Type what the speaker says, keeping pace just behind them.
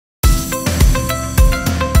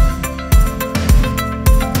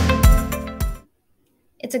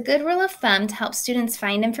It's a good rule of thumb to help students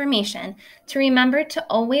find information to remember to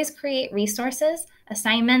always create resources,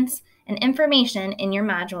 assignments, and information in your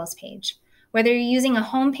modules page. Whether you're using a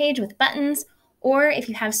home page with buttons or if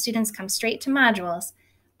you have students come straight to modules,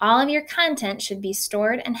 all of your content should be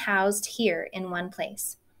stored and housed here in one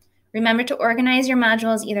place. Remember to organize your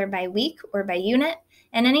modules either by week or by unit,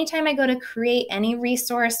 and anytime I go to create any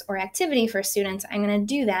resource or activity for students, I'm going to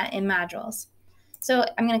do that in modules. So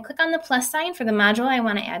I'm going to click on the plus sign for the module I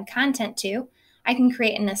want to add content to. I can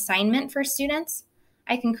create an assignment for students.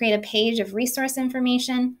 I can create a page of resource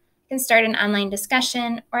information. I can start an online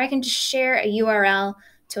discussion, or I can just share a URL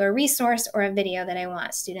to a resource or a video that I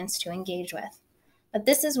want students to engage with. But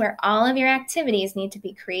this is where all of your activities need to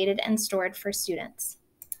be created and stored for students.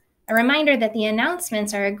 A reminder that the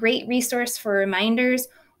announcements are a great resource for reminders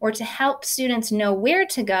or to help students know where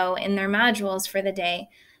to go in their modules for the day,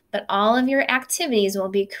 but all of your activities will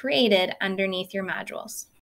be created underneath your modules.